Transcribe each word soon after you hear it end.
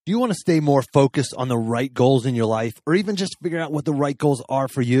Do you want to stay more focused on the right goals in your life, or even just figure out what the right goals are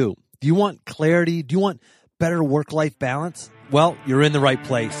for you? Do you want clarity? Do you want better work-life balance? Well, you're in the right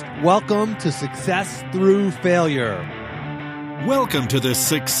place. Welcome to Success Through Failure. Welcome to the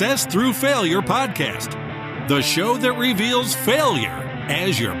Success Through Failure podcast, the show that reveals failure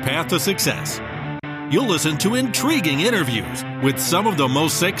as your path to success. You'll listen to intriguing interviews with some of the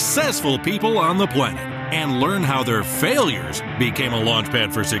most successful people on the planet and learn how their failures became a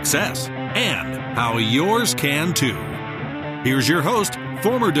launchpad for success and how yours can too. Here's your host,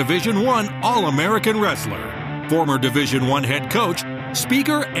 former Division I All-American wrestler, former Division I head coach,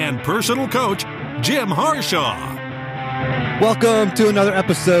 speaker, and personal coach, Jim Harshaw. Welcome to another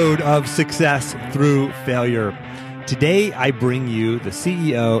episode of Success Through Failure. Today, I bring you the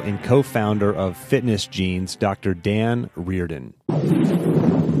CEO and co-founder of Fitness Genes, Dr. Dan Reardon.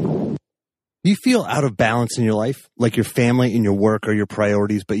 Do you feel out of balance in your life, like your family and your work are your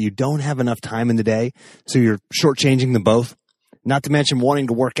priorities, but you don't have enough time in the day, so you're shortchanging them both? Not to mention wanting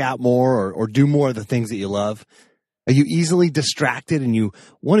to work out more or do more of the things that you love. Are you easily distracted and you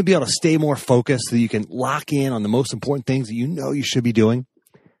want to be able to stay more focused so you can lock in on the most important things that you know you should be doing?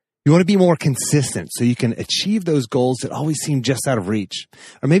 You want to be more consistent so you can achieve those goals that always seem just out of reach.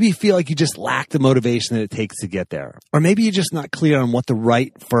 Or maybe you feel like you just lack the motivation that it takes to get there. Or maybe you're just not clear on what the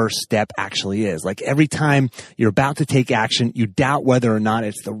right first step actually is. Like every time you're about to take action, you doubt whether or not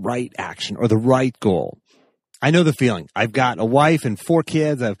it's the right action or the right goal. I know the feeling. I've got a wife and 4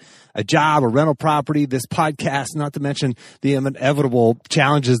 kids. I have a job, a rental property, this podcast, not to mention the inevitable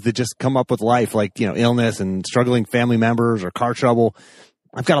challenges that just come up with life, like, illness and struggling family members or car trouble.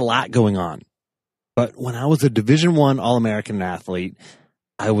 I've got a lot going on. But when I was a Division I All-American athlete,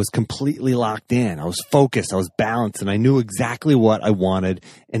 I was completely locked in. I was focused, I was balanced, and I knew exactly what I wanted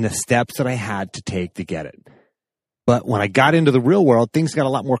and the steps that I had to take to get it. But when I got into the real world, things got a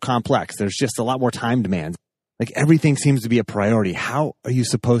lot more complex. There's just a lot more time demands. Like everything seems to be a priority. How are you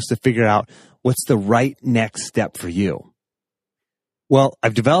supposed to figure out what's the right next step for you? Well,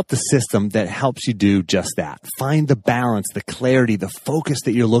 I've developed a system that helps you do just that. Find the balance, the clarity, the focus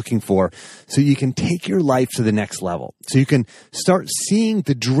that you're looking for so you can take your life to the next level. So you can start seeing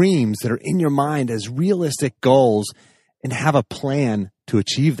the dreams that are in your mind as realistic goals and have a plan to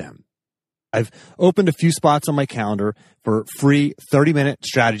achieve them. I've opened a few spots on my calendar for free 30-minute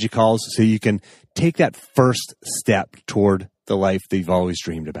strategy calls so you can take that first step toward the life that you've always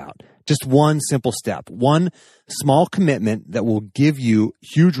dreamed about. Just one simple step, one small commitment that will give you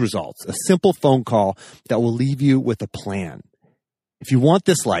huge results, a simple phone call that will leave you with a plan. If you want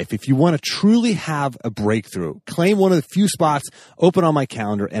this life, if you want to truly have a breakthrough, claim one of the few spots open on my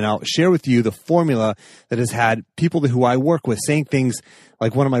calendar, and I'll share with you the formula that has had people who I work with saying things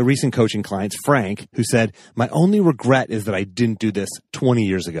like one of my recent coaching clients, Frank, who said, "My only regret is that I didn't do this 20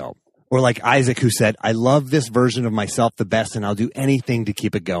 years ago." Or like Isaac, who said, "I love this version of myself the best, and I'll do anything to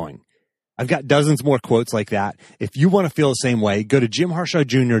keep it going." I've got dozens more quotes like that. If you want to feel the same way, go to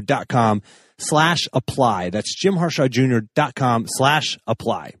jimharshawjr.com/apply. That's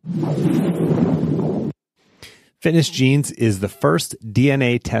jimharshawjr.com/apply. Fitness Genes is the first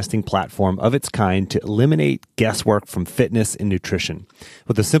DNA testing platform of its kind to eliminate guesswork from fitness and nutrition.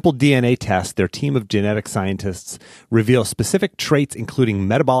 With a simple DNA test, their team of genetic scientists reveal specific traits including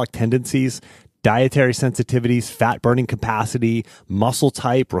metabolic tendencies, dietary sensitivities, fat burning capacity, muscle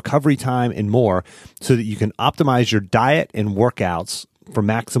type, recovery time, and more so that you can optimize your diet and workouts for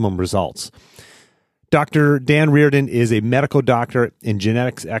maximum results. Dr. Dan Reardon is a medical doctor and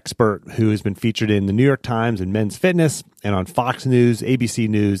genetics expert who has been featured in the New York Times and Men's Fitness and on Fox News, ABC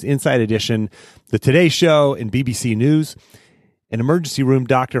News, Inside Edition, The Today Show, and BBC News. An emergency room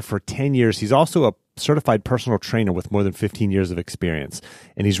doctor for 10 years. He's also a certified personal trainer with more than 15 years of experience.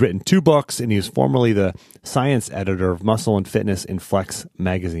 And he's written 2 books, and he was formerly the science editor of Muscle and Fitness in Flex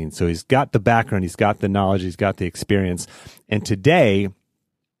magazine. So he's got the background, he's got the knowledge, he's got the experience. And today,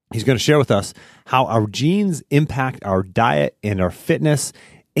 he's going to share with us how our genes impact our diet and our fitness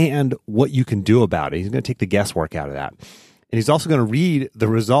and what you can do about it. He's going to take the guesswork out of that. And he's also going to read the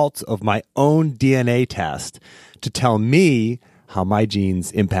results of my own DNA test to tell me how my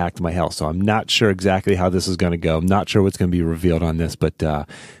genes impact my health. So I'm not sure exactly how this is going to go. I'm not sure what's going to be revealed on this, but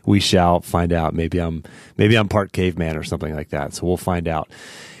we shall find out. Maybe I'm part caveman or something like that. So we'll find out.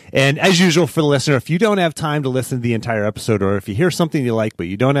 And as usual for the listener, if you don't have time to listen to the entire episode, or if you hear something you like but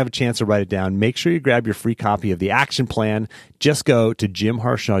you don't have a chance to write it down, make sure you grab your free copy of the action plan. Just go to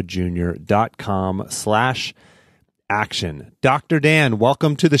jimharshawjr.com/action. Dr. Dan,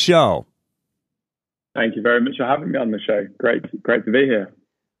 welcome to the show. Thank you very much for having me on the show. Great to be here.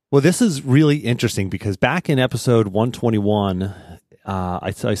 Well, this is really interesting because back in episode 121,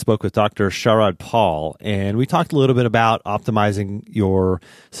 I spoke with Dr. Sharad Paul, and we talked a little bit about optimizing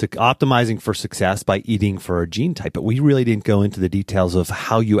for success by eating for a gene type, but we really didn't go into the details of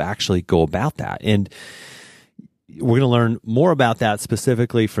how you actually go about that. And we're going to learn more about that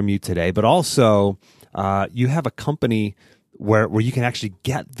specifically from you today, but also you have a company where you can actually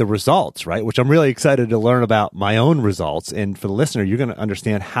get the results, right? Which I'm really excited to learn about my own results. And for the listener, you're going to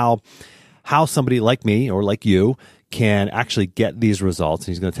understand how somebody like me or like you can actually get these results.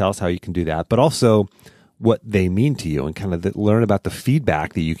 And he's going to tell us how you can do that, but also what they mean to you and kind of learn about the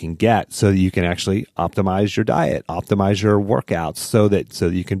feedback that you can get so that you can actually optimize your diet, optimize your workouts so that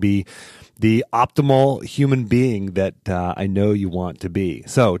you can be the optimal human being that I know you want to be.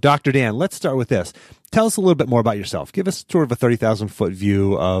 So, Dr. Dan, let's start with this. Tell us a little bit more about yourself. Give us sort of a 30,000-foot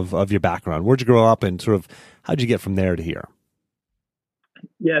view of your background. Where'd you grow up and sort of how'd you get from there to here?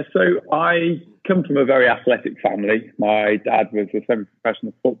 Yeah, so I come from a very athletic family. My dad was a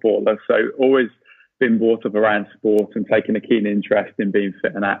semi-professional footballer, so always been brought up around sport and taken a keen interest in being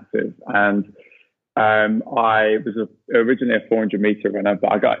fit and active. And I was originally a 400-meter runner,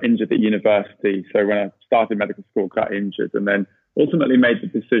 but I got injured at university. So when I started medical school, got injured, and then ultimately made the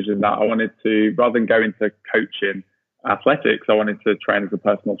decision that I wanted to, rather than go into coaching athletics, I wanted to train as a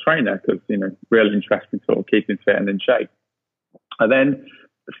personal trainer because, really interesting sort of keeping fit and in shape. I then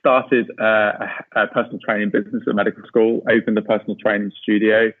started a personal training business at medical school, opened a personal training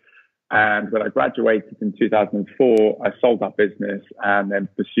studio. And when I graduated in 2004, I sold that business and then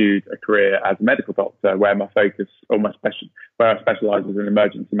pursued a career as a medical doctor, where my focus, where I specialised in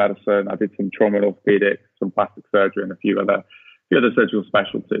emergency medicine. I did some trauma and orthopedics, some plastic surgery, and a few other surgical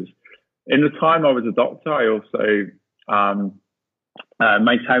specialties. In the time I was a doctor, I also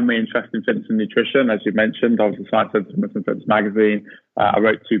maintained my interest in fitness and nutrition. As you mentioned, I was a science editor of Fitness magazine. I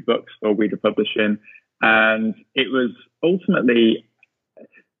wrote 2 books for Weider Publishing, and it was ultimately,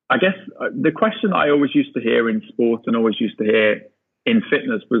 I guess, the question I always used to hear in sport and always used to hear in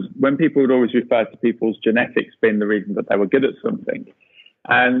fitness was when people would always refer to people's genetics being the reason that they were good at something.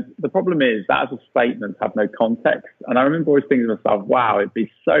 And the problem is that as a statement have no context. And I remember always thinking to myself, wow, it'd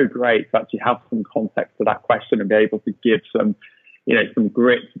be so great to actually have some context to that question and be able to give some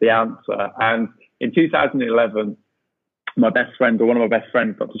grit to the answer. And in 2011, my best friend, or one of my best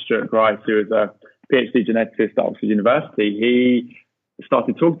friends, Dr. Stuart Grice, who is a PhD geneticist at Oxford University, he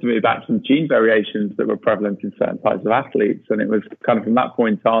started talking to me about some gene variations that were prevalent in certain types of athletes. And it was kind of from that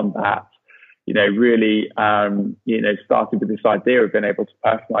point on that, really, started with this idea of being able to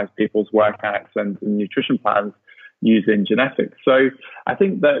personalize people's workouts and nutrition plans using genetics. So I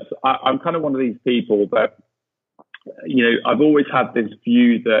think that I'm kind of one of these people that, I've always had this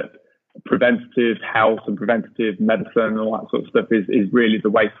view that preventative health and preventative medicine and all that sort of stuff is really the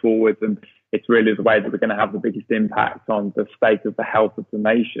way forward. And it's really the way that we're going to have the biggest impact on the state of the health of the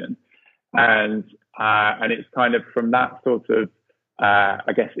nation. And it's kind of from that sort of,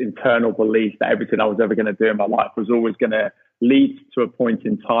 internal belief that everything I was ever going to do in my life was always going to lead to a point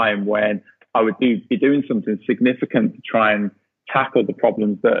in time when I would be doing something significant to try and tackle the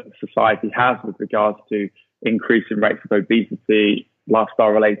problems that society has with regards to increasing rates of obesity,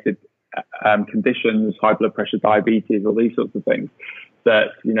 lifestyle-related conditions, high blood pressure, diabetes, all these sorts of things. That,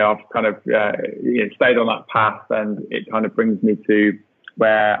 I've kind of stayed on that path, and it kind of brings me to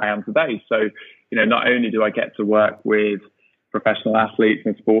where I am today. So, not only do I get to work with professional athletes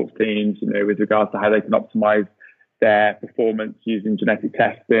and sports teams, with regards to how they can optimize their performance using genetic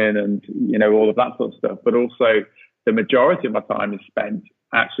testing and, all of that sort of stuff, but also the majority of my time is spent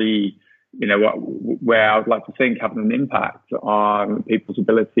actually, where I would like to think having an impact on people's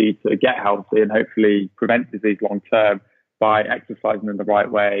ability to get healthy and hopefully prevent disease long term by exercising in the right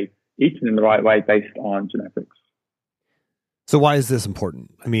way, eating in the right way based on genetics. So why is this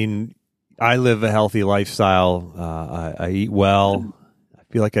important? I mean, I live a healthy lifestyle. I eat well. I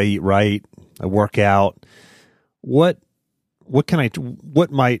feel like I eat right. I work out. What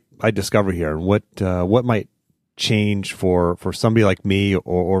might I discover here? What might change for somebody like me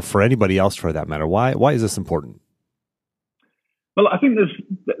or for anybody else for that matter? Why is this important? Well, I think there's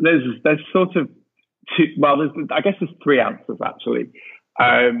sort of there's 3 answers actually.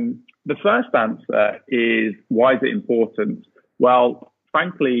 The first answer is, why is it important? Well,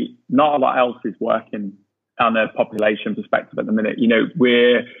 frankly, not a lot else is working on a population perspective at the minute.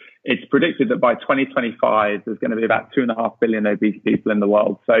 It's predicted that by 2025, there's going to be about 2.5 billion obese people in the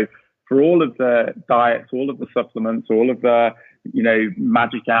world. So for all of the diets, all of the supplements, all of the,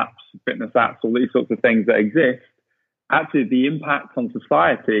 magic apps, fitness apps, all these sorts of things that exist, actually the impact on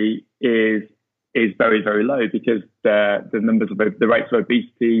society is is very, very low because the rates of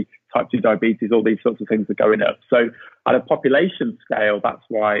obesity, type 2 diabetes, all these sorts of things are going up. So at a population scale, that's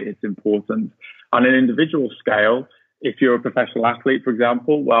why it's important. On an individual scale, if you're a professional athlete, for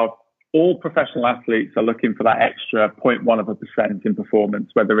example, well, all professional athletes are looking for that extra 0.1% in performance,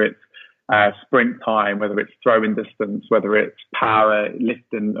 whether it's sprint time, whether it's throwing distance, whether it's power,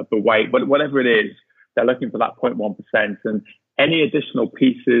 lifting of the weight, whatever it is, they're looking for that 0.1%. And any additional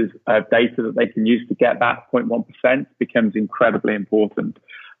pieces of data that they can use to get that 0.1% becomes incredibly important.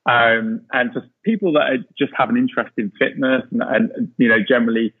 And for people that just have an interest in fitness and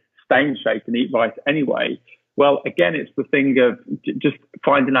generally stay in shape and eat right anyway, well, again, it's the thing of just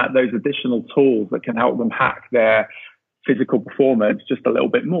finding out those additional tools that can help them hack their physical performance just a little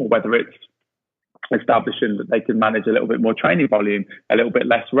bit more, whether it's establishing that they can manage a little bit more training volume, a little bit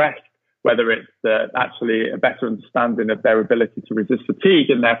less rest, whether it's actually a better understanding of their ability to resist fatigue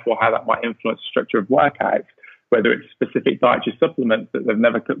and therefore how that might influence the structure of workouts, whether it's specific dietary supplements that they've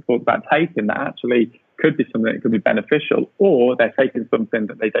never thought about taking that actually could be something that could be beneficial, or they're taking something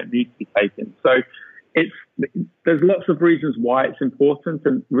that they don't need to be taking. So there's lots of reasons why it's important,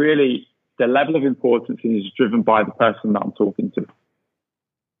 and really the level of importance is driven by the person that I'm talking to.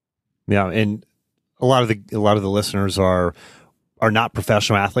 Yeah, and a lot of the listeners are not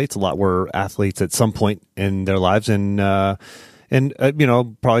professional athletes. A lot were athletes at some point in their lives, and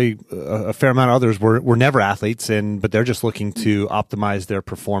probably a fair amount of others were never athletes, but they're just looking to optimize their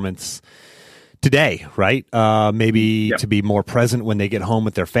performance today, right? Maybe to be more present when they get home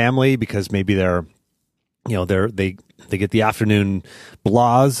with their family, because maybe they get the afternoon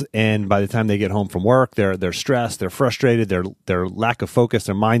blahs, and by the time they get home from work, they're stressed, they're frustrated, their lack of focus,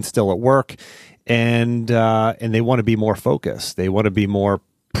 their mind's still at work, and they want to be more focused. They want to be more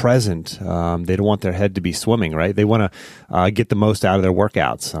present. They don't want their head to be swimming, right? They want to get the most out of their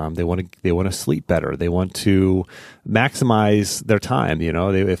workouts. They want to sleep better. They want to maximize their time.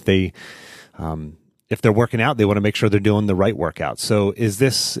 If they're working out, they want to make sure they're doing the right workout. So is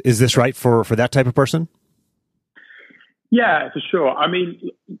this right for that type of person? Yeah, for sure. I mean,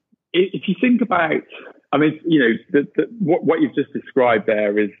 if you think about, what you've just described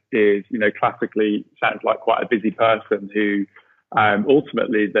there is classically sounds like quite a busy person who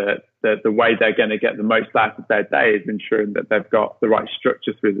ultimately the way they're going to get the most out of their day is ensuring that they've got the right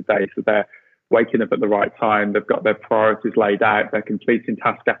structure through the day. So they're waking up at the right time, they've got their priorities laid out, they're completing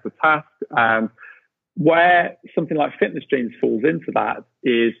task after task. And where something like Fitness Dreams falls into that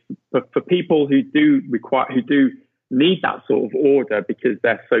is for people who do need that sort of order because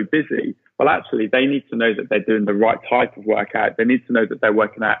they're so busy. Well, actually, they need to know that they're doing the right type of workout. They need to know that they're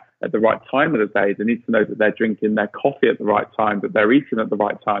working out at the right time of the day. They need to know that they're drinking their coffee at the right time, that they're eating at the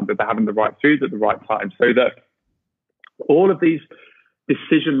right time, that they're having the right food at the right time. So that all of these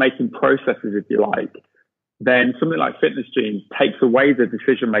decision-making processes, if you like, then something like Fitness Dreams takes away the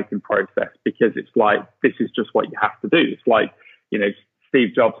decision-making process, because it's like, this is just what you have to do. It's like,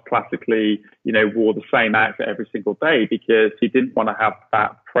 Steve Jobs classically, wore the same outfit every single day because he didn't want to have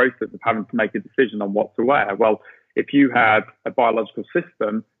that process of having to make a decision on what to wear. Well, if you had a biological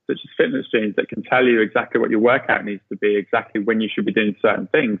system such as Fitness Dreams that can tell you exactly what your workout needs to be, exactly when you should be doing certain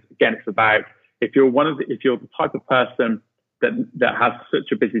things. Again, it's about if you're the type of person that has such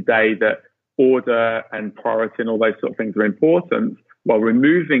a busy day that order and priority and all those sort of things are important, while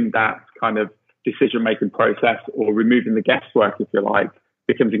removing that kind of decision-making process or removing the guesswork, if you like,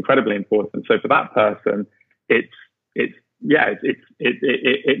 becomes incredibly important. So for that person, it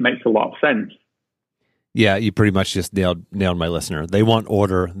makes a lot of sense. Yeah, you pretty much just nailed my listener. They want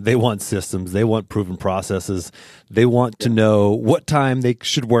order, they want systems, they want proven processes, they want to know what time they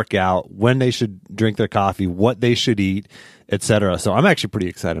should work out, when they should drink their coffee, what they should eat, etc. So I'm actually pretty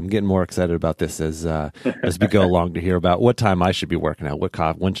excited. I'm getting more excited about this as we go along to hear about what time I should be working out,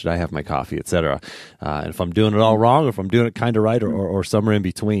 when should I have my coffee, etc. And if I'm doing it all wrong, or if I'm doing it kind of right, or somewhere in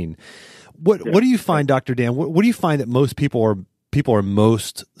between. What do you find, Dr. Dan? What do you find that most people are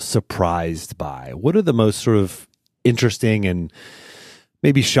most surprised by? What are the most sort of interesting and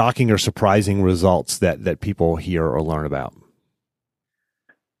maybe shocking or surprising results that people hear or learn about?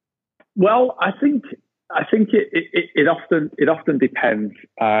 Well, I think it often depends,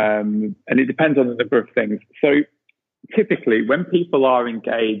 and it depends on a number of things. So typically, when people are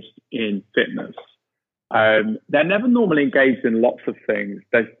engaged in fitness, they're never normally engaged in lots of things.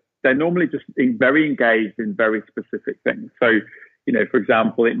 They're normally just very engaged in very specific things. So, for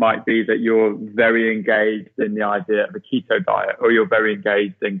example, it might be that you're very engaged in the idea of a keto diet, or you're very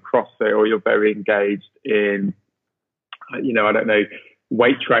engaged in CrossFit, or you're very engaged in,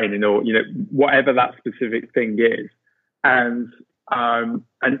 weight training, or, whatever that specific thing is. And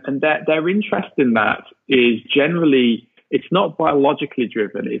And their interest in that is generally, it's not biologically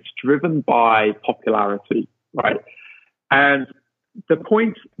driven, it's driven by popularity, right? And the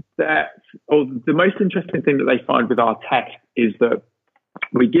point or the most interesting thing that they find with our test is that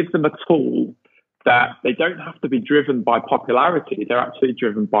we give them a tool that they don't have to be driven by popularity, they're actually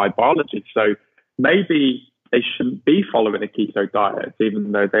driven by biology. So maybe they shouldn't be following a keto diet,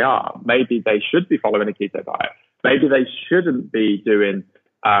 even though they are. Maybe they should be following a keto diet. Maybe they shouldn't be doing,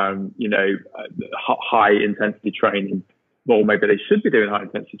 high intensity training, or maybe they should be doing high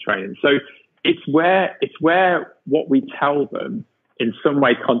intensity training. So it's where what we tell them in some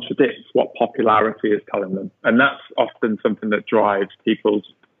way contradicts what popularity is telling them, and that's often something that drives people's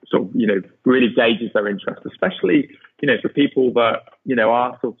sort of really gauges their interest, especially for people that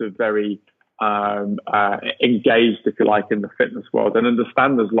are sort of very engaged, if you like, in the fitness world and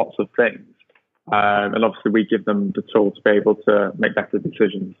understand there's lots of things. And obviously we give them the tool to be able to make better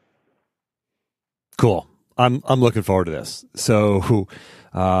decisions. Cool. I'm looking forward to this. So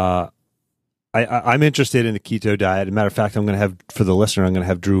I'm interested in the keto diet. As a matter of fact, I'm going to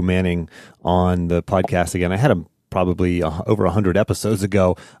have Drew Manning on the podcast again. I had him probably over 100 episodes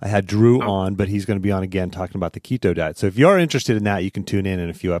ago. I had Drew on, but he's going to be on again talking about the keto diet. So if you're interested in that, you can tune in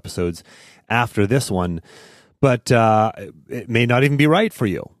a few episodes after this one. But it may not even be right for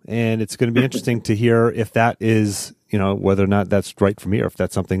you. And it's going to be interesting to hear if that is, whether or not that's right for me, or if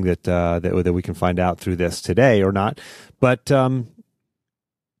that's something that we can find out through this today or not. But do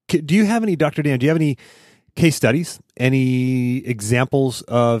you have any, Dr. Dan, do you have any case studies, any examples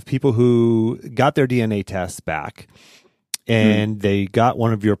of people who got their DNA tests back and they got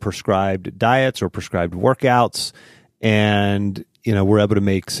one of your prescribed diets or prescribed workouts and were able to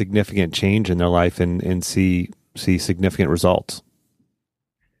make significant change in their life and see significant results?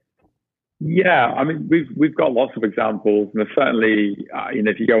 Yeah, I mean, we've got lots of examples, and there's certainly,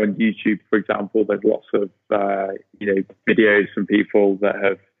 if you go on YouTube, for example, there's lots of videos from people that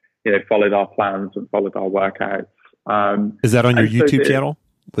have followed our plans and followed our workouts. Is that on your YouTube channel?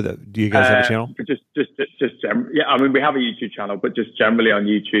 Do you guys have a channel? Just yeah. I mean, we have a YouTube channel, but just generally on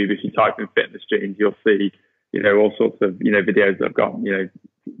YouTube, if you type in fitness genes, you'll see all sorts of videos that have got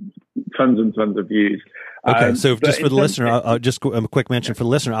tons and tons of views. Okay, so just for the listener, I'll just a quick mention for the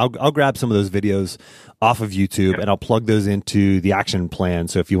listener. I'll grab some of those videos off of YouTube and I'll plug those into the action plan.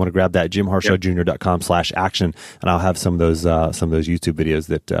 So if you want to grab that, jimharshawjr.com/action, and I'll have some of those YouTube videos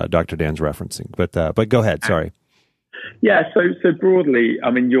that Dr. Dan's referencing. But go ahead. Sorry. Yeah. So broadly, I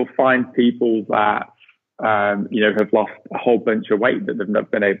mean, you'll find people that have lost a whole bunch of weight that they've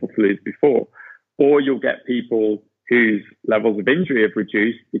not been able to lose before, or you'll get people whose levels of injury have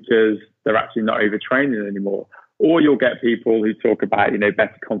reduced because they're actually not overtraining anymore. Or you'll get people who talk about,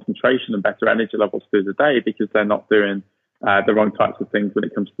 better concentration and better energy levels through the day because they're not doing the wrong types of things when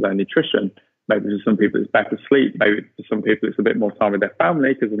it comes to their nutrition. Maybe for some people it's better sleep. Maybe for some people it's a bit more time with their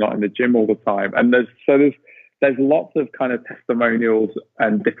family because they're not in the gym all the time. And there's lots of kind of testimonials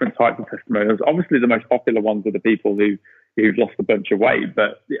and different types of testimonials. Obviously, the most popular ones are the people who've lost a bunch of weight.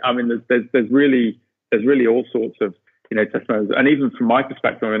 But I mean, there's really all sorts of testimonials. And even from my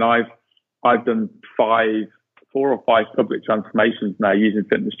perspective, I mean, I've done 4 or 5 public transformations now using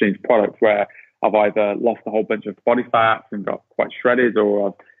Fitness Genes products where I've either lost a whole bunch of body fat and got quite shredded, or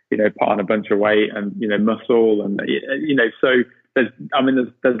I've put on a bunch of weight and muscle, and so there's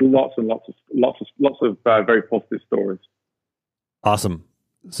lots and lots of very positive stories. Awesome.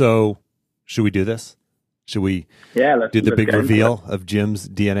 So should we do this? Should we do the big reveal of Jim's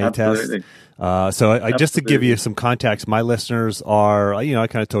DNA test? So just to give you some context, my listeners are, I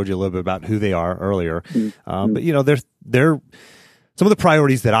kind of told you a little bit about who they are earlier. But, they're some of the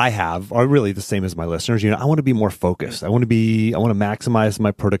priorities that I have are really the same as my listeners. I want to be more focused. I want to maximize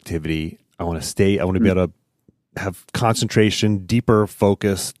my productivity. I want to be able to have concentration, deeper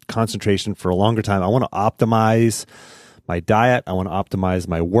focus, concentration for a longer time. I want to optimize my diet. I want to optimize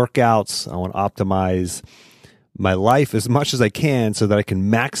my workouts. I want to optimize my life as much as I can so that I can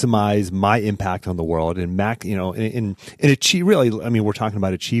maximize my impact on the world and achieve. Really, I mean, we're talking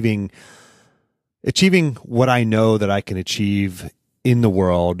about achieving what I know that I can achieve in the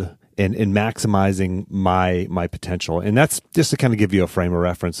world and maximizing my potential. And that's just to kind of give you a frame of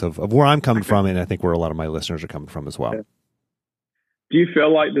reference of where I'm coming from, and I think where a lot of my listeners are coming from as well. Do you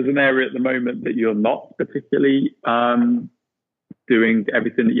feel like there's an area at the moment that you're not particularly doing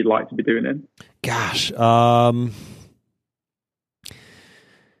everything that you'd like to be doing in? Gosh,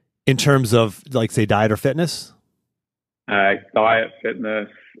 in terms of, like, say, diet or fitness? Diet, fitness,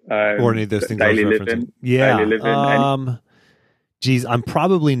 or any of those things. Daily living. Yeah. Daily living, Geez, I'm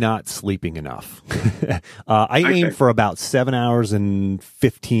probably not sleeping enough. I aim for about 7 hours and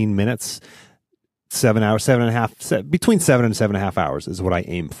 15 minutes. 7 hours, 7.5, between 7 and 7.5 hours is what I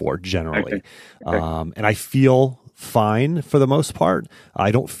aim for generally. Okay. And I feel fine for the most part. I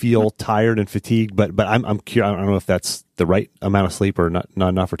don't feel tired and fatigued, but I'm curious. I don't know if that's the right amount of sleep or not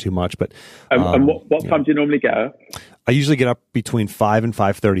enough or too much. But and what time do you normally get up? I usually get up between 5 and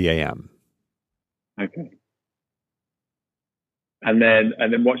 5:30 a.m. Okay. And then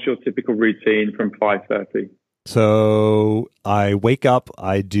what's your typical routine from 5:30? So I wake up,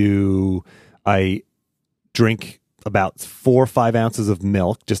 I drink about 4 or 5 ounces of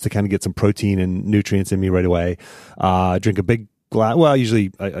milk just to kind of get some protein and nutrients in me right away. Drink a big glass. Well,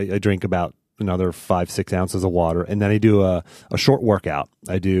 usually I drink about another 5-6 ounces of water. And then I do a short workout.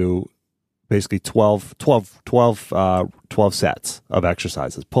 I do basically 12 sets of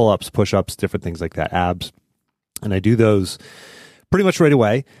exercises, pull-ups, push-ups, different things like that, abs. And I do those pretty much right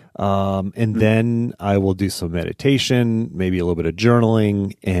away. And then I will do some meditation, maybe a little bit of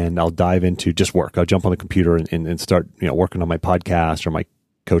journaling, and I'll dive into just work. I'll jump on the computer and start, working on my podcast or my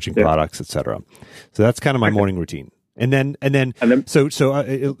coaching products, etc. So that's kind of my morning routine. And then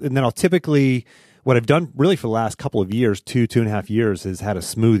I'll typically, what I've done really for the last couple of years, 2.5 years, is had a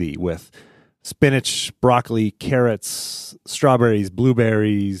smoothie with spinach, broccoli, carrots, strawberries,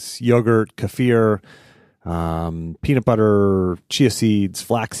 blueberries, yogurt, kefir, peanut butter, chia seeds,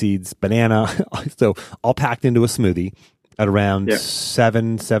 flax seeds, banana. So all packed into a smoothie at around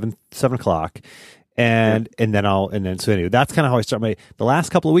 7 o'clock. So anyway, that's kind of how I start the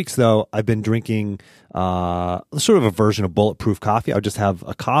last couple of weeks though. I've been drinking, sort of a version of bulletproof coffee. I'll just have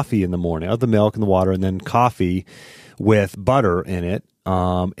a coffee in the morning, I'll have the milk and the water and then coffee with butter in it.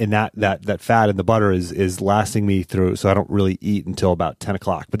 And that fat in the butter is lasting me through, so I don't really eat until about 10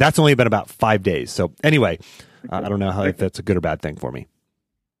 o'clock. But that's only been about 5 days. So anyway, I don't know if that's a good or bad thing for me.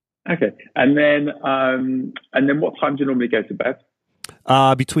 Okay, and then what time do you normally go to bed?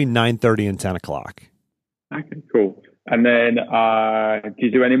 Between 9:30 and 10 o'clock. Okay, cool. And then do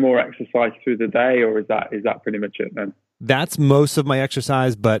you do any more exercise through the day, or is that pretty much it then? That's most of my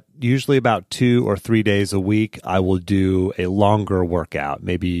exercise, but usually about 2 or 3 days a week, I will do a longer workout,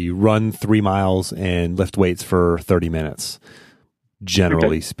 maybe run 3 miles and lift weights for 30 minutes.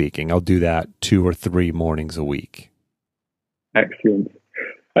 Generally speaking, I'll do that 2 or 3 mornings a week. Excellent.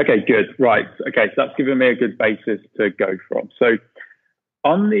 Okay, good. Right. Okay, so that's given me a good basis to go from. So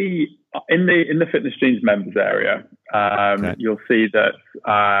in the Fitness Genes members area, you'll see that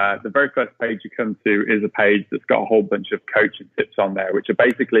the very first page you come to is a page that's got a whole bunch of coaching tips on there, which are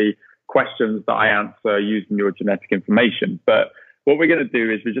basically questions that I answer using your genetic information. But what we're going to do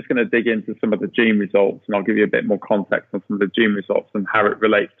is we're just going to dig into some of the gene results, and I'll give you a bit more context on some of the gene results and how it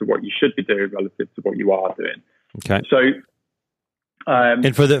relates to what you should be doing relative to what you are doing. Okay. So,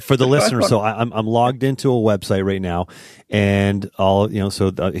 and for the listeners, so I'm logged into a website right now, and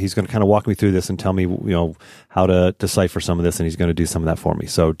he's going to kind of walk me through this and tell me how to decipher some of this, and he's going to do some of that for me.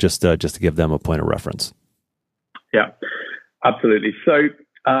 So just to give them a point of reference. Yeah, absolutely. So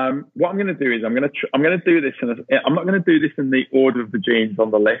what I'm going to do is I'm going to do this I'm not going to do this in the order of the genes on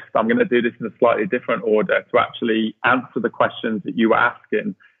the list. I'm going to do this in a slightly different order to actually answer the questions that you were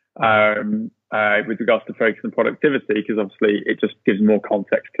asking. With regards to focus and productivity, because obviously it just gives more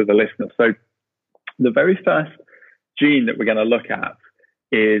context to the listener. So the very first gene that we're going to look at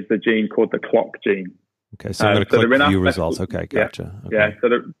is the gene called the clock gene. Okay, so I'm going to click view results. Okay, gotcha. Yeah, so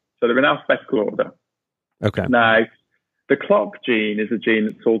they're in alphabetical order. Okay. Now, the clock gene is a gene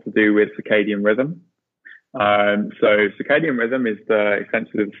that's all to do with circadian rhythm. So circadian rhythm is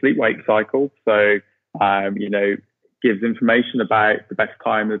essentially the sleep-wake cycle. So, gives information about the best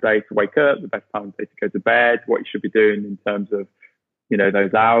time of the day to wake up, the best time of the day to go to bed, what you should be doing in terms of,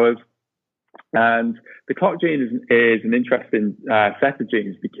 those hours. And the clock gene is an interesting set of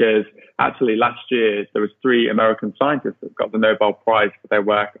genes, because actually last year there was 3 American scientists that got the Nobel Prize for their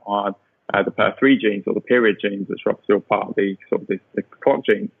work on the PER3 genes, or the period genes, which are obviously all part of the clock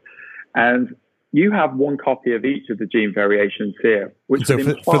genes. And you have one copy of each of the gene variations here. Which so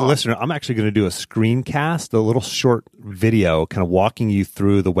for the listener, I'm actually going to do a screencast, a little short video, kind of walking you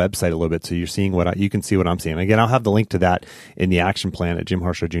through the website a little bit, so you're seeing you can see what I'm seeing. Again, I'll have the link to that in the action plan at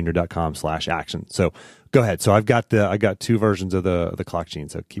jimharshawjr.com/action. So go ahead. So I got 2 versions of the clock gene.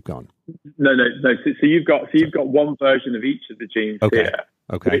 So keep going. No. So you've got one version of each of the genes here.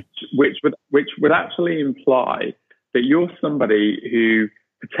 Okay. Which would actually imply that you're somebody who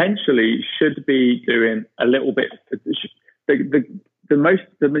potentially should be doing a little bit.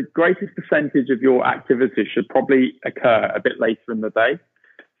 The greatest percentage of your activity should probably occur a bit later in the day.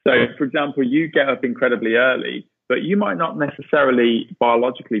 So, for example, you get up incredibly early, but you might not necessarily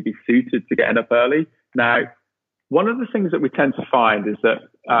biologically be suited to getting up early. Now, one of the things that we tend to find is that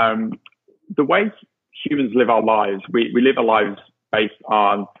the way humans live our lives, we live our lives based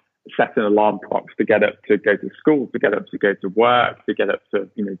on setting alarm clocks to get up to go to school, to get up to go to work, to get up to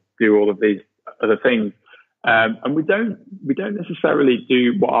do all of these other things. And we don't necessarily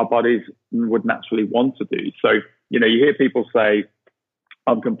do what our bodies would naturally want to do. So, you hear people say,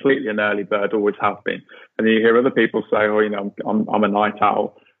 I'm completely an early bird, always have been. And then you hear other people say, oh, I'm a night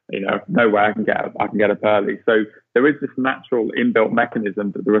owl. No way I can get up early. So there is this natural inbuilt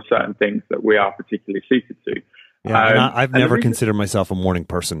mechanism that there are certain things that we are particularly suited to. Yeah, and I've never considered myself a morning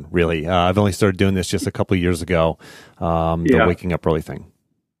person, really. I've only started doing this just a couple of years ago, the waking up early thing.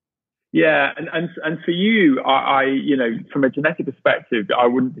 Yeah, and for you, I from a genetic perspective, I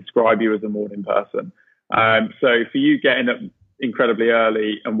wouldn't describe you as a morning person. So for you getting up incredibly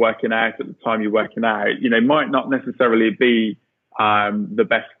early and working out at the time you're working out, might not necessarily be the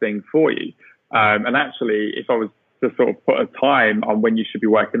best thing for you. And actually, if I was to sort of put a time on when you should be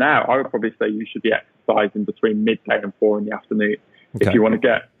working out, I would probably say you should be exercising between midday and 4 in the afternoon if you want to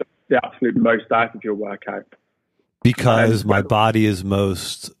get the absolute most out of your workout. Because my body is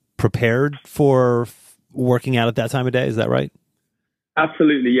most prepared for working out at that time of day. Is that right?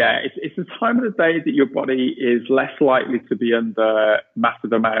 Absolutely, yeah. It's the time of the day that your body is less likely to be under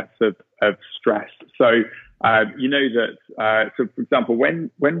massive amounts of stress. So so for example, when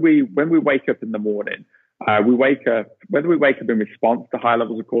we wake up in the morning, whether we wake up in response to high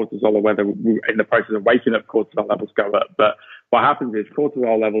levels of cortisol or whether in the process of waking up, cortisol levels go up. But what happens is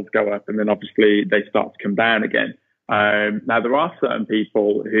cortisol levels go up and then obviously they start to come down again. Now, there are certain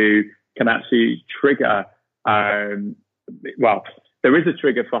people who can actually trigger, there is a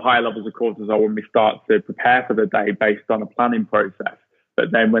trigger for high levels of cortisol when we start to prepare for the day based on a planning process.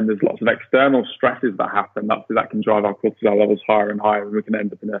 But then when there's lots of external stresses that happen, that can drive our cortisol levels higher and higher, and we can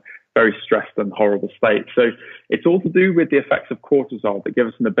end up in a very stressed and horrible state. So it's all to do with the effects of cortisol that give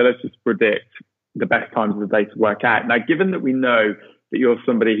us an ability to predict the best times of the day to work out. Now, given that we know that you're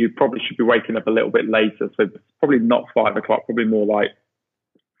somebody who probably should be waking up a little bit later, so probably not 5 o'clock, probably more like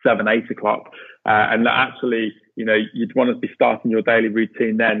 7, 8 o'clock, and that actually, you'd want to be starting your daily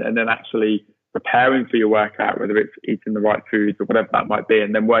routine then, and then actually preparing for your workout, whether it's eating the right foods or whatever that might be,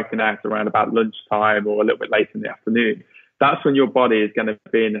 and then working out around about lunchtime or a little bit later in the afternoon. That's when your body is going to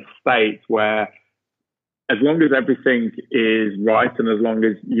be in a state where, as long as everything is right and as long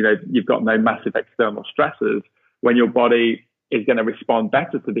as you've got no massive external stressors, when your body is going to respond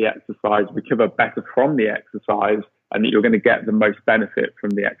better to the exercise, recover better from the exercise, and that you're going to get the most benefit from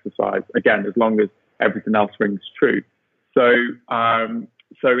the exercise. Again, as long as everything else rings true. So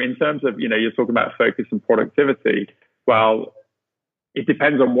in terms of, you're talking about focus and productivity, well, it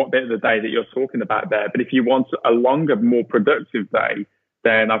depends on what bit of the day that you're talking about there. But if you want a longer, more productive day,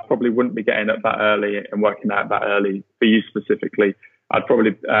 then I probably wouldn't be getting up that early and working out that early for you specifically. I'd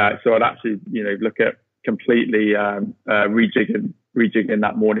probably, I'd actually, look at completely rejigging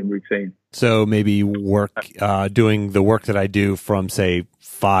that morning routine. So maybe doing the work that I do from, say,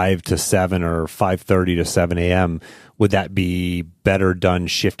 5 to 7 or 5:30 to 7 a.m., would that be better done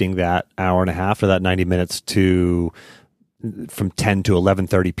shifting that hour and a half or that 90 minutes to from 10 to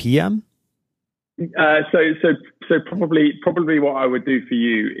 11:30 p.m.? So probably what I would do for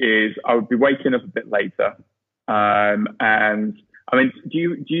you is I would be waking up a bit later. And I mean,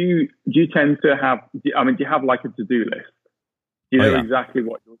 do you tend to have? Do you have like a to-do list? Do you know exactly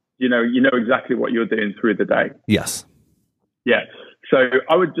what exactly what you're doing through the day? Yes. Yeah. So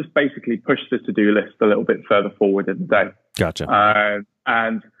I would just basically push the to-do list a little bit further forward in the day. Gotcha.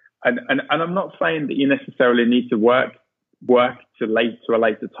 And I'm not saying that you necessarily need to work to a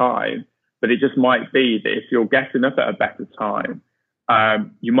later time, but it just might be that if you're getting up at a better time,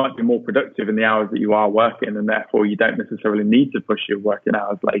 you might be more productive in the hours that you are working, and therefore you don't necessarily need to push your working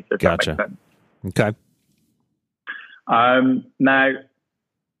hours later. If Gotcha. That makes sense. Okay. Now,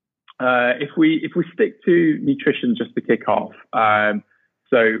 if we stick to nutrition just to kick off,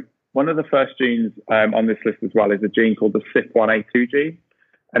 so one of the first genes on this list as well is a gene called the CYP1A2 gene,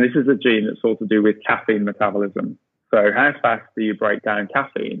 and this is a gene that's all to do with caffeine metabolism. So how fast do you break down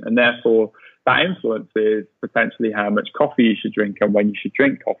caffeine, and therefore that influences potentially how much coffee you should drink and when you should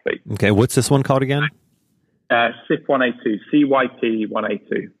drink coffee. Okay, what's this one called again?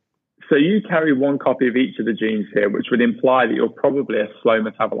 CYP1A2. So you carry one copy of each of the genes here, which would imply that you're probably a slow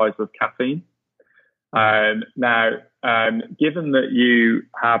metabolizer of caffeine. Now, given that you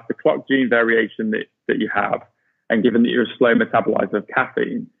have the clock gene variation that you have, and given that you're a slow metabolizer of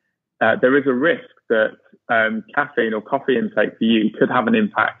caffeine, there is a risk that caffeine or coffee intake for you could have an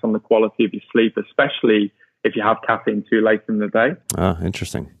impact on the quality of your sleep, especially if you have caffeine too late in the day. Oh,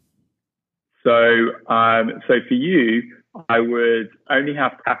 interesting. So, so for you, I would only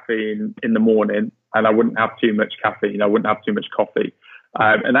have caffeine in the morning, and I wouldn't have too much caffeine. I wouldn't have too much coffee.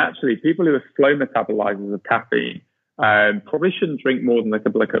 And actually, people who are slow metabolizers of caffeine probably shouldn't drink more than a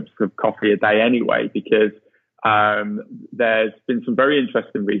couple of cups of coffee a day anyway, because there's been some very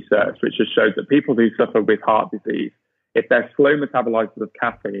interesting research which has showed that people who suffer with heart disease, if they're slow metabolizers of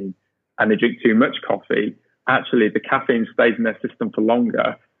caffeine and they drink too much coffee, actually the caffeine stays in their system for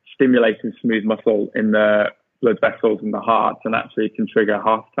longer, stimulating smooth muscle in the blood vessels in the heart, and actually can trigger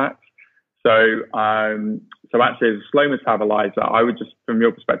heart attacks. So, so actually, as a slow metabolizer, I would just, from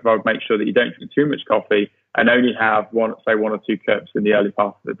your perspective, I would make sure that you don't drink too much coffee and only have one or two cups in the early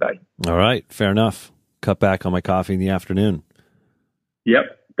part of the day. All right, fair enough. Cut back on my coffee in the afternoon.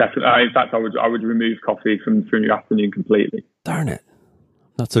 Yep, definitely. In fact, I would remove coffee from your afternoon completely. Darn it!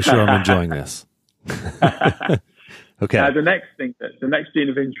 Not so sure I'm enjoying this. Okay. The next gene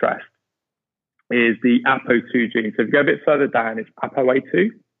of interest is the APO2 gene. So if you go a bit further down, it's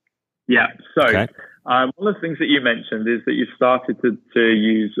ApoA2. Yeah. So one of the things that you mentioned is that you started to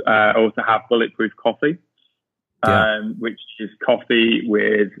use or to have bulletproof coffee, which is coffee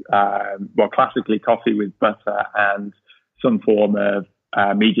with, classically coffee with butter and some form of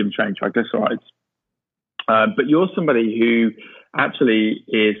medium chain triglycerides. But you're somebody who actually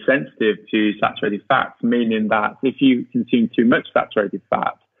is sensitive to saturated fats, meaning that if you consume too much saturated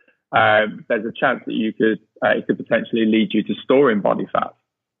fat, there's a chance that it could potentially lead you to storing body fat.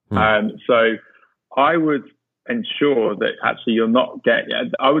 So I would ensure that actually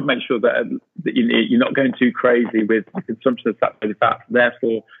I would make sure that you're not going too crazy with the consumption of saturated fats.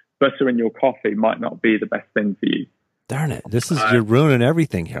 Therefore, butter in your coffee might not be the best thing for you. Darn it! You're ruining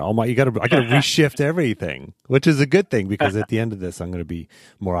everything here. I got to reshift everything, which is a good thing because at the end of this, I'm going to be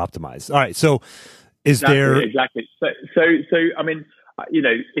more optimized. All right. So, exactly? So I mean,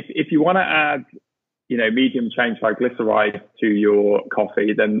 if you want to add, medium chain triglycerides to your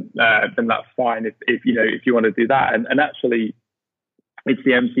coffee, then that's fine. If you want to do that, and actually, it's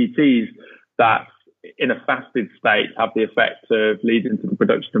the MCTs that, in a fasted state, have the effect of leading to the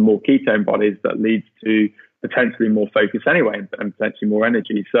production of more ketone bodies that leads to potentially more focus anyway, and potentially more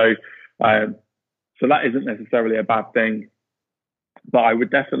energy. So that isn't necessarily a bad thing. But I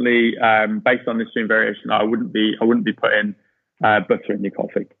would definitely, based on this gene variation, I wouldn't be putting butter in your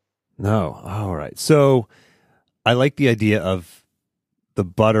coffee. No. All right. So I like the idea of the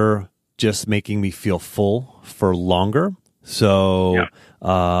butter just making me feel full for longer. So, so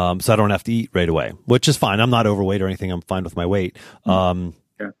I don't have to eat right away, which is fine. I'm not overweight or anything. I'm fine with my weight.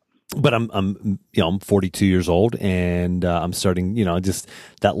 But I'm 42 years old, and I'm starting, just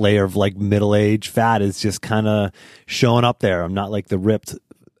that layer of like middle-aged fat is just kind of showing up there. I'm not like the ripped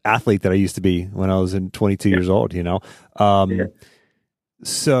athlete that I used to be when I was 22 years old,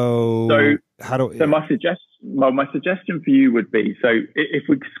 So my suggestion for you would be, so if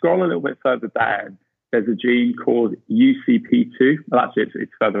we scroll a little bit further down, there's a gene called UCP2. Well, actually,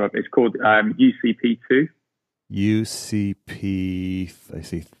 it's further up. It's called UCP2. UCP, I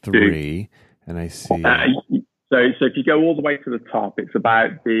see 3, and I see. So if you go all the way to the top, it's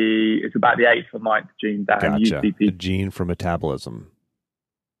about the 8th or 9th gene down. Gotcha. UCP. The gene for metabolism.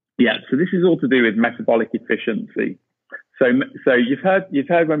 Yeah. So this is all to do with metabolic efficiency. So you've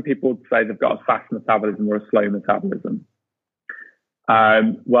heard when people say they've got a fast metabolism or a slow metabolism.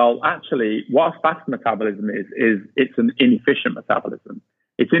 Well, actually, what a fast metabolism is it's an inefficient metabolism.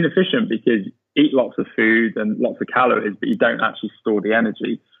 It's inefficient because you eat lots of food and lots of calories, but you don't actually store the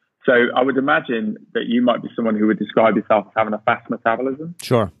energy. So I would imagine that you might be someone who would describe yourself as having a fast metabolism.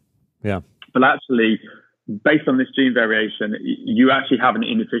 Sure. Yeah. But actually, based on this gene variation, you actually have an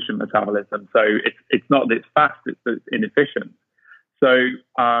inefficient metabolism. So it's not that it's fast, it's that it's inefficient. So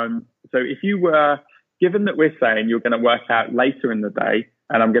if you were, given that we're saying you're going to work out later in the day,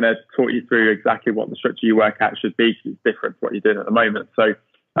 and I'm going to talk you through exactly what the structure you work out should be, because it's different to what you're doing at the moment. So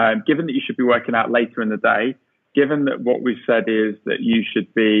given that you should be working out later in the day, given that what we've said is that you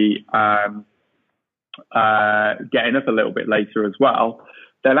should be getting up a little bit later as well,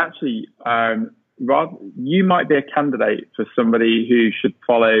 then actually you might be a candidate for somebody who should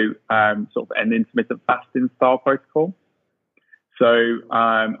follow sort of an intermittent fasting style protocol. So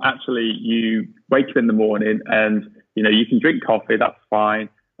actually you wake up in the morning and you can drink coffee, that's fine.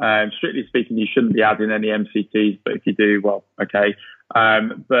 Strictly speaking, you shouldn't be adding any MCTs, but if you do, well, okay.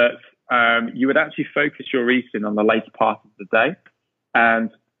 But you would actually focus your eating on the later part of the day, and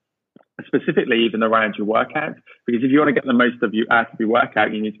specifically even around your workout, because if you want to get the most of out of your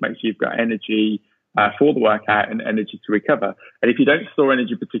workout, you need to make sure you've got energy for the workout and energy to recover. And if you don't store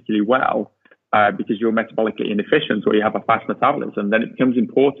energy particularly well, because you're metabolically inefficient or you have a fast metabolism, then it becomes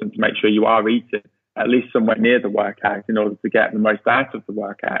important to make sure you are eating at least somewhere near the workout in order to get the most out of the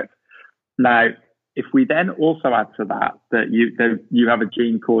workout. Now, if we then also add to that you have a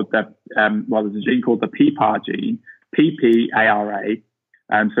gene called there's a gene called the PPAR gene, PPARA.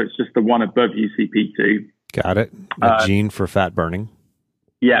 So it's just the one above UCP2. Got it. A gene for fat burning.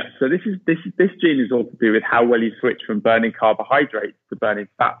 Yeah. So this gene is all to do with how well you switch from burning carbohydrates to burning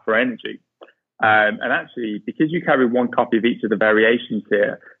fat for energy. And actually, because you carry one copy of each of the variations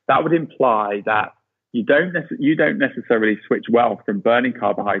here, that would imply that you don't necessarily switch well from burning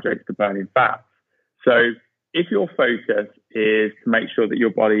carbohydrates to burning fat. So if your focus is to make sure that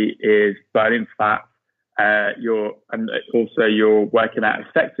your body is burning fat, you're working out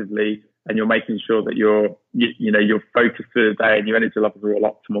effectively, and you're making sure that you're focused for the day and your energy levels are all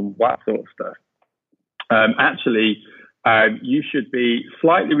optimal, that sort of stuff. You should be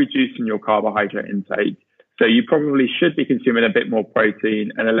slightly reducing your carbohydrate intake. So you probably should be consuming a bit more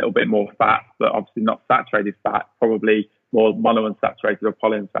protein and a little bit more fat, but obviously not saturated fat, probably more monounsaturated or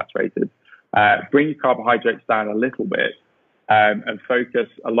polyunsaturated. Bring your carbohydrates down a little bit and focus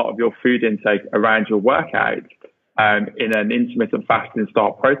a lot of your food intake around your workout in an intermittent fasting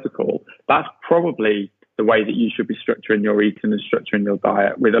style protocol. That's probably the way that you should be structuring your eating and structuring your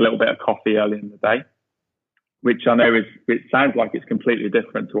diet, with a little bit of coffee early in the day, which I know it sounds like it's completely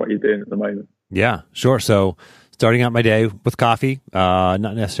different to what you're doing at the moment. Yeah, sure. So starting out my day with coffee, not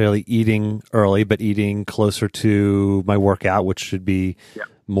necessarily eating early, but eating closer to my workout, which should be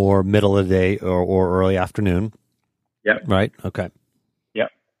more middle of the day or early afternoon. Yeah. Right. Okay. Yeah.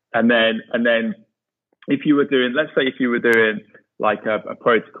 And then if you were doing like a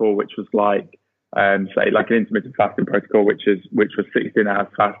protocol, which was like, say like an intermittent fasting protocol, which was 16 hours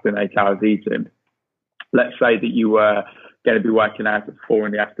fasting, 8 hours eating. Let's say that you were going to be working out at 4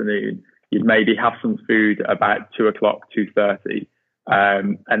 p.m. You'd maybe have some food about 2:00, 2:30.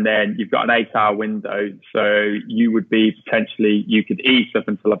 And then you've got an 8-hour window. So you could eat up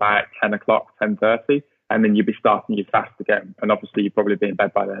until about 10:00, 10:30, and then you'd be starting your fast again. And obviously you'd probably be in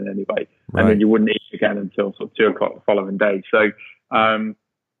bed by then anyway. Right. And then you wouldn't eat again until sort of 2:00 the following day. So I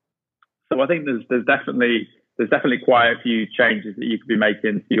think there's definitely quite a few changes that you could be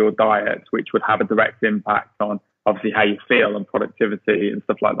making to your diet, which would have a direct impact on obviously how you feel and productivity and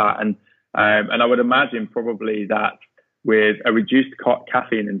stuff like that. And I would imagine probably that with a reduced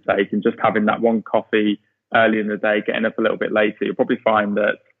caffeine intake and just having that one coffee early in the day, getting up a little bit later, you'll probably find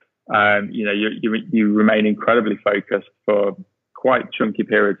that you remain incredibly focused for quite chunky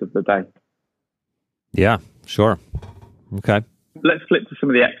periods of the day. Yeah, sure. Okay. Let's flip to some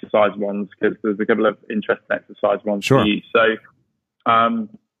of the exercise ones, because there's a couple of interesting exercise ones for you. So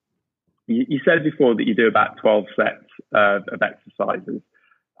you said before that you do about 12 sets of exercises,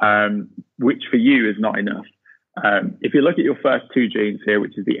 which for you is not enough. If you look at your first two genes here,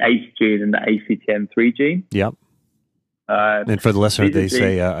 which is the ACE gene and the ACTN3 gene. Yep. And for the listener, they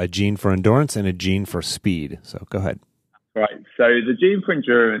say a gene for endurance and a gene for speed. So go ahead. Right. So the gene for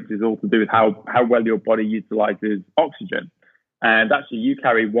endurance is all to do with how well your body utilizes oxygen. And actually, you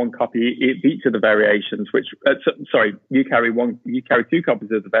carry one copy of each of the variations, you carry two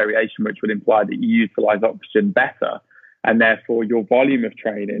copies of the variation, which would imply that you utilize oxygen better. And therefore, your volume of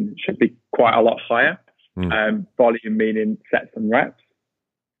training should be quite a lot higher. Volume meaning sets and reps.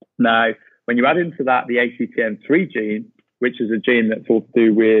 Now, when you add into that the ACTN3 gene, which is a gene that's all to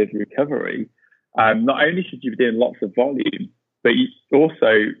do with recovery, not only should you be doing lots of volume, but you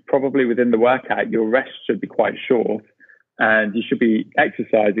also probably within the workout, your rest should be quite short. And you should be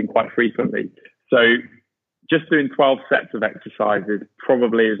exercising quite frequently. So just doing 12 sets of exercises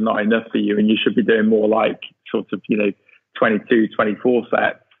probably is not enough for you. And you should be doing more like sort of, 22, 24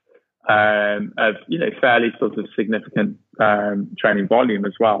 sets of, fairly sort of significant training volume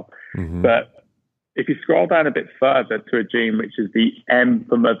as well. Mm-hmm. But if you scroll down a bit further to a gene, which is the M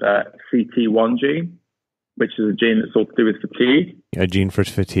for mother CT1 gene, which is a gene that's all to do with fatigue. A gene for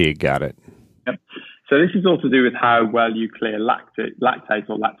fatigue. Got it. Yep. So this is all to do with how well you clear lactate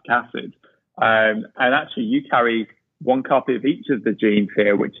or lactic acid. And actually, you carry one copy of each of the genes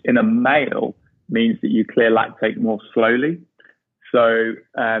here, which in a male means that you clear lactate more slowly. So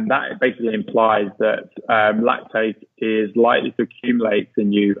that basically implies that lactate is likely to accumulate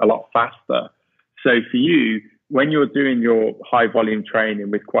in you a lot faster. So for you, when you're doing your high volume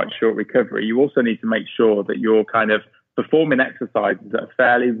training with quite short recovery, you also need to make sure that you're kind of performing exercises at a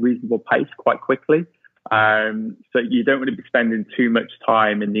fairly reasonable pace quite quickly. So you don't want to be spending too much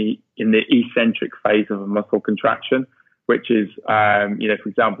time in the eccentric phase of a muscle contraction, which is, for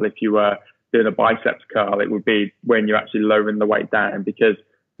example, if you were doing a biceps curl, it would be when you're actually lowering the weight down, because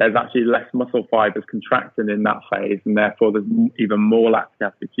there's actually less muscle fibers contracting in that phase, and therefore there's even more lactic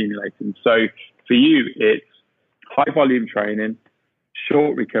acid accumulating. So for you, it's high volume training,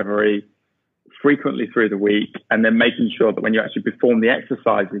 short recovery, frequently through the week, and then making sure that when you actually perform the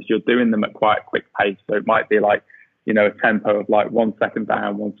exercises, you're doing them at quite a quick pace. So it might be like, you know, a tempo of like 1 second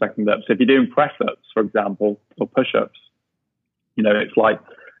down, 1 second up. So if you're doing press ups, for example, or push ups, you know, it's like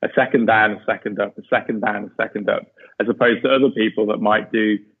a second down, a second up, a second down, a second up, as opposed to other people that might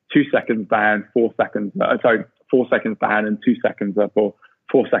do 2 seconds down, 4 seconds, 4 seconds down and 2 seconds up, or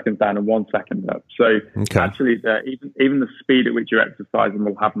 4 seconds down and 1 second up. So actually, even the speed at which you're exercising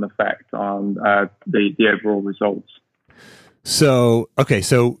will have an effect on the overall results. So, okay,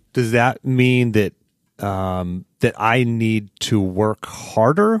 so does that mean that that I need to work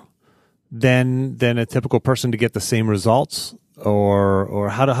harder than a typical person to get the same results, or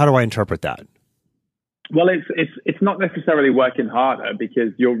how do I interpret that? Well, it's not necessarily working harder,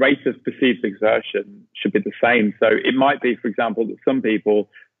 because your rate of perceived exertion should be the same. So it might be, for example, that some people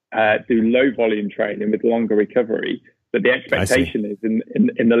do low volume training with longer recovery, but the expectation is in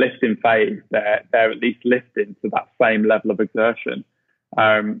the lifting phase, they're at least lifting to that same level of exertion.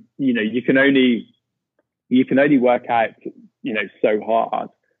 You know, you can only work out, you know, so hard.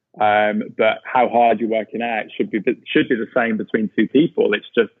 But how hard you're working out should be the same between two people. It's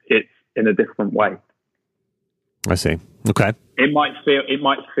in a different way. I see. Okay. It might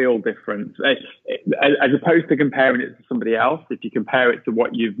feel different, as opposed to comparing it to somebody else. If you compare it to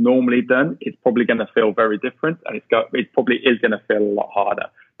what you've normally done, it's probably going to feel very different, and it probably is going to feel a lot harder,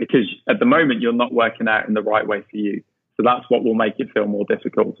 because at the moment you're not working out in the right way for you. So that's what will make it feel more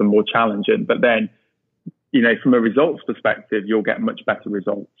difficult and more challenging. But then, you know, from a results perspective, you'll get much better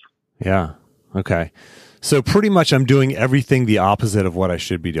results. Yeah. Okay. So pretty much I'm doing everything the opposite of what I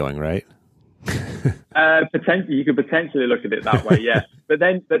should be doing, right? Potentially, you could potentially look at it that way, yeah. But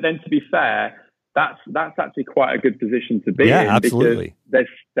then, to be fair, that's actually quite a good position to be in. Yeah, absolutely. Because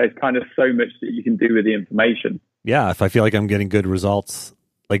there's kind of so much that you can do with the information. Yeah, if I feel like I'm getting good results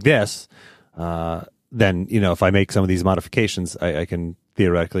like this, then, you know, if I make some of these modifications, I can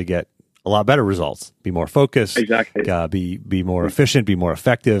theoretically get a lot better results, be more focused, exactly, be more efficient, be more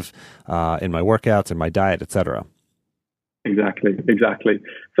effective in my workouts and my diet, etc. Exactly.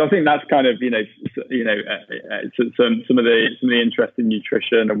 So I think that's kind of, some of the interesting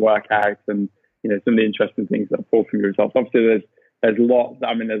nutrition and workouts, and, you know, some of the interesting things that pull from your results. Obviously, there's lots.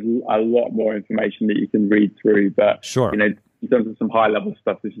 I mean, there's a lot more information that you can read through, but sure, you know, in terms of some high level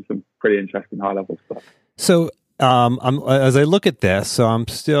stuff, this is some pretty interesting high level stuff. So, as I look at this, so I'm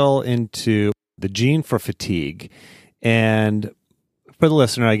still into the gene for fatigue, and for the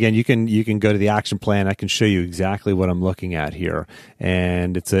listener, again, you can go to the action plan. I can show you exactly what I'm looking at here,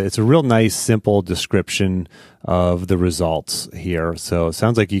 and it's a real nice, simple description of the results here. So it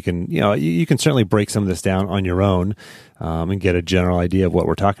sounds like you can certainly break some of this down on your own and get a general idea of what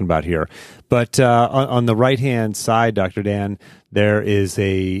we're talking about here. But on the right hand side, Dr. Dan, there is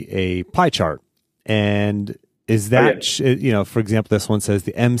a pie chart, and is that, for example, this one says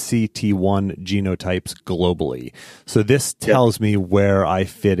the MCT1 genotypes globally. So this tells me where I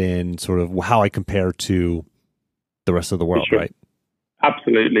fit in, sort of how I compare to the rest of the world, right?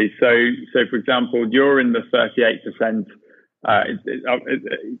 Absolutely. So for example, you're in the 38%.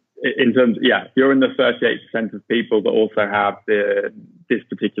 You're in the 38% of people that also have this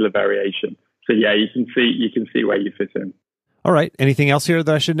particular variation. So yeah, you can see where you fit in. All right. Anything else here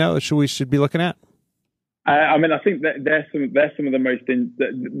that I should know? We should be looking at? I mean, I think that there's some of the most,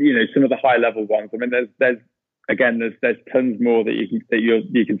 some of the high level ones. I mean, there's tons more that you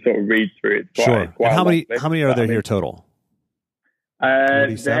can sort of read through. It's sure. And how many are there here total?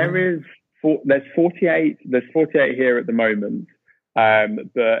 There's 48. There's 48 here at the moment.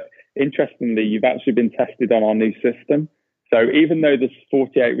 But interestingly, you've actually been tested on our new system. So even though there's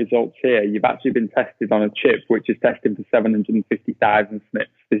 48 results here, you've actually been tested on a chip which is testing for 750,000 SNPs.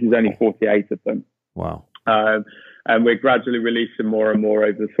 This is only 48 of them. Wow. And we're gradually releasing more and more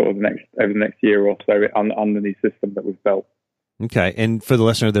over the next year or so on the new system that we've built. Okay. And for the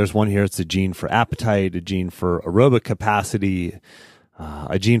listener, there's one here. It's a gene for appetite, a gene for aerobic capacity,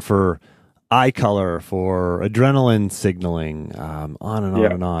 a gene for eye color, for adrenaline signaling, on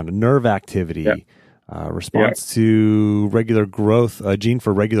and on, nerve activity, response to regular growth, a gene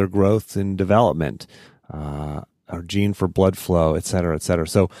for regular growth and development, a gene for blood flow, et cetera, et cetera.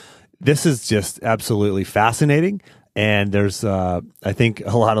 So this is just absolutely fascinating. And there's, I think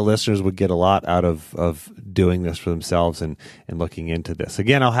a lot of listeners would get a lot out of doing this for themselves and looking into this.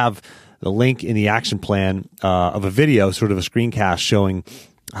 Again, I'll have the link in the action plan of a video, sort of a screencast showing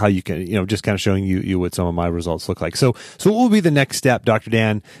how you can, just kind of showing you what some of my results look like. So what will be the next step, Dr.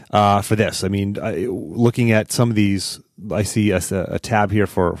 Dan, for this? I mean, looking at some of these, I see a tab here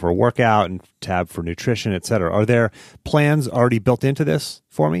for a workout and tab for nutrition, et cetera. Are there plans already built into this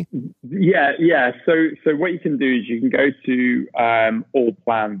for me? Yeah. So what you can do is you can go to all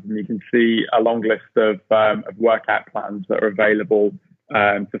plans, and you can see a long list of workout plans that are available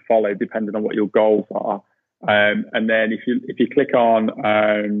to follow, depending on what your goals are. And then if you click on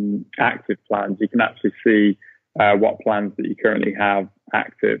active plans, you can actually see what plans that you currently have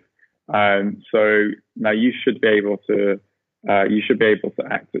active. So now you should be able to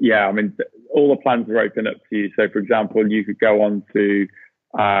act. Yeah, I mean, all the plans are open up to you. So for example, you could go on to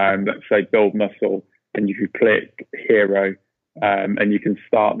let's say Build Muscle, and you could click Hero, and you can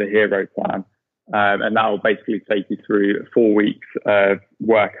start the Hero plan, and that will basically take you through 4 weeks of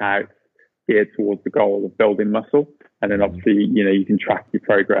workouts geared towards the goal of building muscle, and then obviously you can track your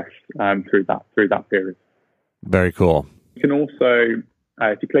progress through that period. Very cool. You can also,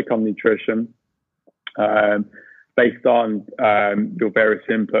 if you click on nutrition, based on your various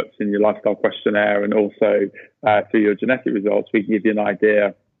inputs in your lifestyle questionnaire, and also through your genetic results, we can give you an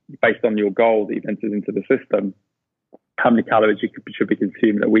idea based on your goal that you've entered into the system, how many calories you should be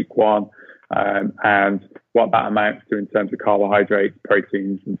consuming at week 1, and what that amounts to in terms of carbohydrates,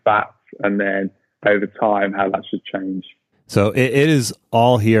 proteins, and fats, and then over time, how that should change. So it is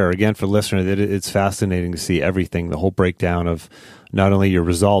all here. Again, for listeners, it's fascinating to see everything, the whole breakdown of not only your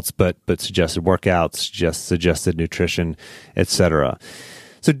results, but suggested workouts, suggested nutrition, etc.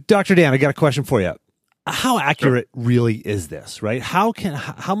 So, Dr. Dan, I got a question for you. How accurate really is this, right? How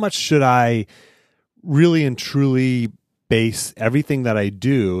much should I really and truly base everything that I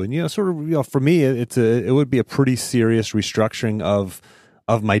do? And, for me, it would be a pretty serious restructuring of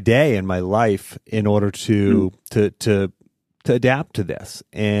my day and my life in order to adapt to this.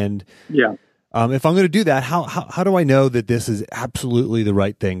 And if I'm going to do that, how do I know that this is absolutely the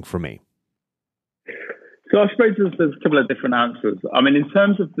right thing for me? So I suppose there's a couple of different answers. I mean, in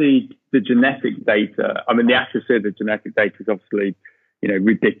terms of the genetic data, I mean, the accuracy of the genetic data is obviously,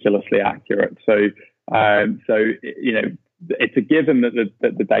 ridiculously accurate. So it's a given that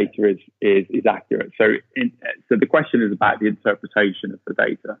the data is accurate. So the question is about the interpretation of the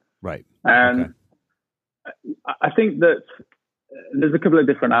data. Right. And I think that there's a couple of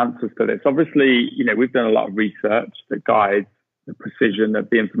different answers to this. Obviously, we've done a lot of research that guides the precision of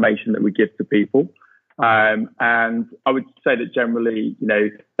the information that we give to people. And I would say that generally,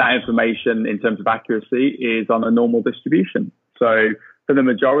 that information in terms of accuracy is on a normal distribution. So for the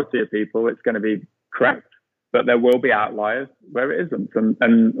majority of people, it's going to be correct, but there will be outliers where it isn't. And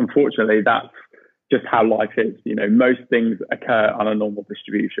unfortunately, that's just how life is. Most things occur on a normal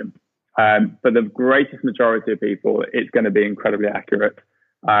distribution. But the greatest majority of people, it's going to be incredibly accurate.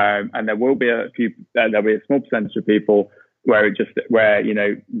 And there will be there'll be a small percentage of people where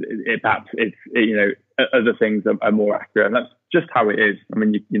other things are more accurate. And that's just how it is. I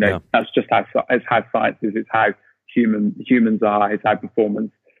mean, that's just how science is. It's how humans are. It's how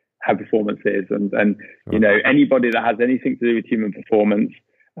performance is. And anybody that has anything to do with human performance,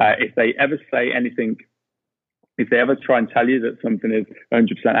 if they ever say anything, if they ever try and tell you that something is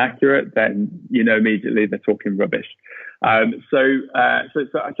 100% accurate, then immediately they're talking rubbish. So I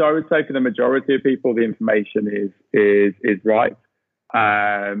would say for the majority of people, the information is right.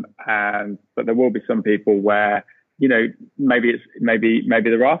 But there will be some people where maybe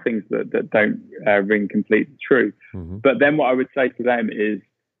there are things that don't ring completely true. Mm-hmm. But then what I would say to them is,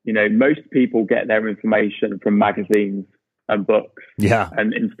 most people get their information from magazines and books,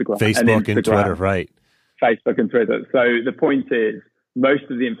 and Instagram, Facebook and Twitter, right? Facebook and Twitter. So the point is, most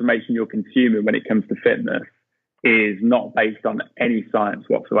of the information you're consuming when it comes to fitness is not based on any science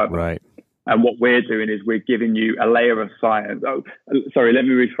whatsoever. Right. And what we're doing is we're giving you a layer of science. Oh, sorry, let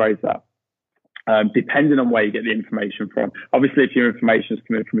me rephrase that. Depending on where you get the information from. Obviously, if your information is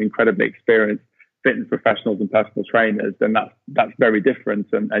coming from incredibly experienced fitness professionals and personal trainers, then that's very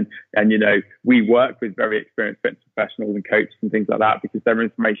different. And we work with very experienced fitness professionals and coaches and things like that, because their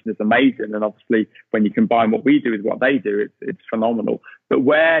information is amazing. And obviously, when you combine what we do with what they do, it's phenomenal. But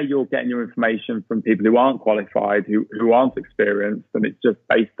where you're getting your information from people who aren't qualified, who aren't experienced, and it's just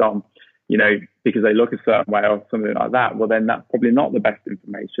based on, because they look a certain way or something like that, well, then that's probably not the best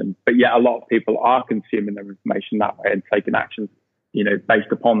information. But yet a lot of people are consuming their information that way and taking actions based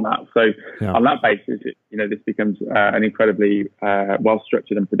upon that. So on that basis, this becomes an incredibly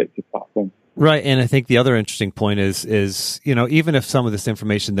well-structured and predictive platform. Right. And I think the other interesting point is, even if some of this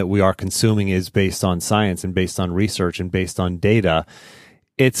information that we are consuming is based on science and based on research and based on data,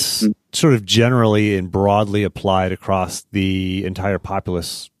 it's sort of generally and broadly applied across the entire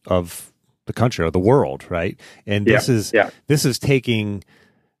populace of the country or the world, right? And this is taking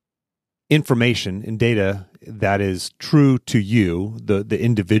information and data that is true to you, the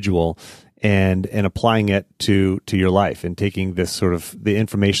individual, and applying it to your life, and taking this sort of the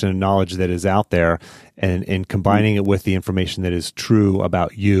information and knowledge that is out there and combining it with the information that is true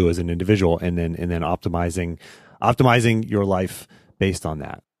about you as an individual, and then optimizing your life based on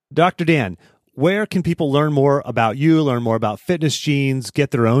that. Dr. Dan, where can people learn more about you, learn more about Fitness Genes,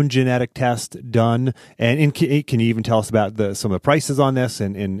 get their own genetic test done? And can you even tell us about some of the prices on this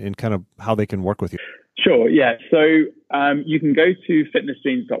and kind of how they can work with you? Sure, yeah. So you can go to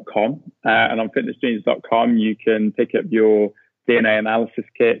fitnessgenes.com, and on fitnessgenes.com, you can pick up your DNA analysis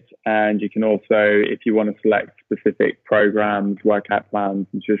kit, and you can also, if you want to select specific programs, workout plans,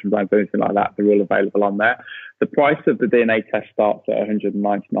 nutrition plans, anything like that, they're all available on there. The price of the DNA test starts at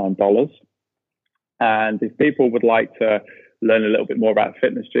 $199. And if people would like to learn a little bit more about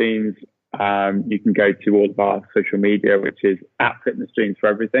Fitness Genes, you can go to all of our social media, which is at Fitness Genes for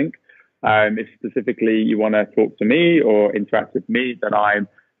everything. If specifically you want to talk to me or interact with me, then I'm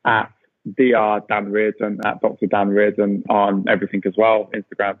at Dr. Dan Reardon, at Dr. Dan Reardon on everything as well,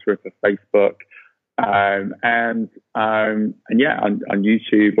 Instagram, Twitter, Facebook, and on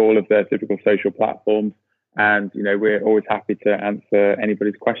YouTube, all of the typical social platforms. And, we're always happy to answer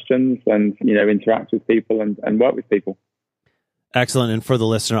anybody's questions and, interact with people and work with people. Excellent. And for the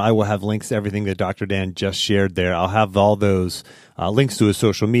listener, I will have links to everything that Dr. Dan just shared there. I'll have all those links to his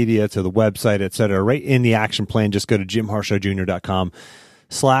social media, to the website, et cetera, right in the action plan. Just go to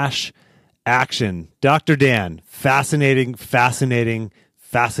jimharshawjr.com/action. Dr. Dan, fascinating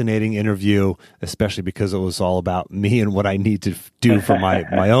interview, especially because it was all about me and what I need to do for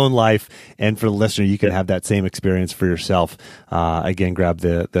my own life. And for the listener, you can have that same experience for yourself. Again, grab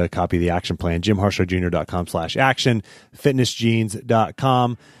the copy of the action plan, jimharshawjr.com/action,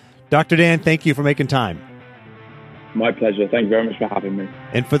 fitnessgenes.com. Dr. Dan, thank you for making time. My pleasure. Thank you very much for having me.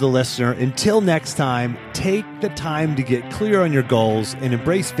 And for the listener, until next time, take the time to get clear on your goals and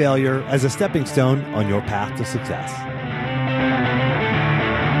embrace failure as a stepping stone on your path to success.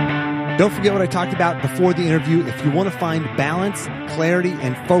 Don't forget what I talked about before the interview. If you want to find balance, clarity,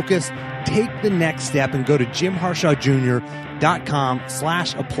 and focus, take the next step and go to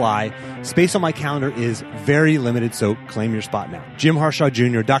jimharshawjr.com/apply. Space on my calendar is very limited, so claim your spot now.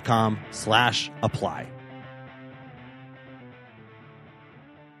 jimharshawjr.com/apply.